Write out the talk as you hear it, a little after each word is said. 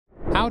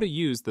How to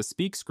use the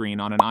speak screen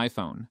on an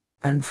iPhone.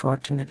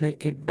 Unfortunately,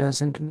 it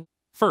doesn't.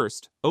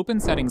 First, open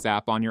Settings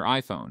app on your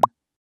iPhone.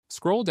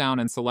 Scroll down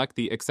and select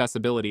the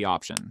Accessibility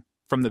option.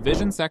 From the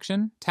Vision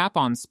section, tap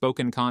on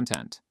Spoken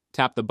Content.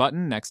 Tap the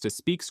button next to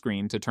Speak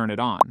Screen to turn it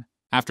on.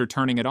 After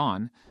turning it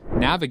on,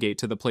 navigate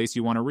to the place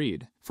you want to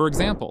read. For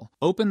example,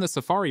 open the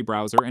Safari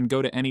browser and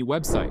go to any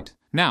website.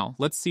 Now,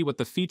 let's see what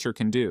the feature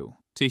can do.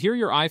 To hear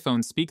your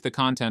iPhone speak the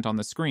content on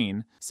the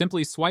screen,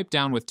 simply swipe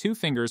down with 2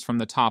 fingers from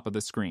the top of the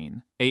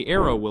screen. An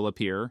arrow will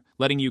appear,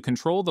 letting you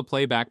control the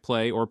playback,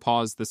 play, or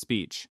pause the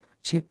speech.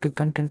 Check the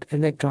content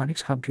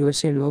electronics hub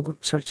USA logo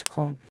search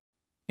home.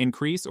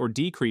 Increase or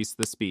decrease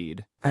the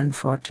speed.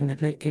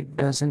 Unfortunately, it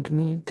doesn't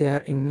mean they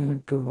are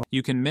immune to.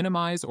 You can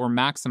minimize or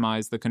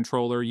maximize the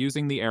controller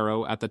using the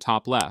arrow at the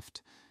top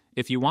left.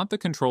 If you want the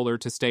controller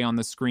to stay on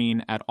the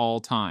screen at all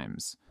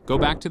times, go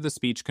back to the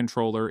speech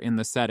controller in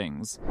the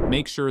settings.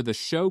 Make sure the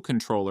show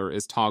controller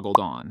is toggled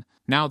on.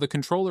 Now the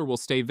controller will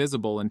stay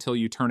visible until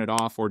you turn it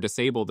off or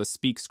disable the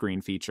speak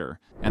screen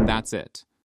feature, and that's it.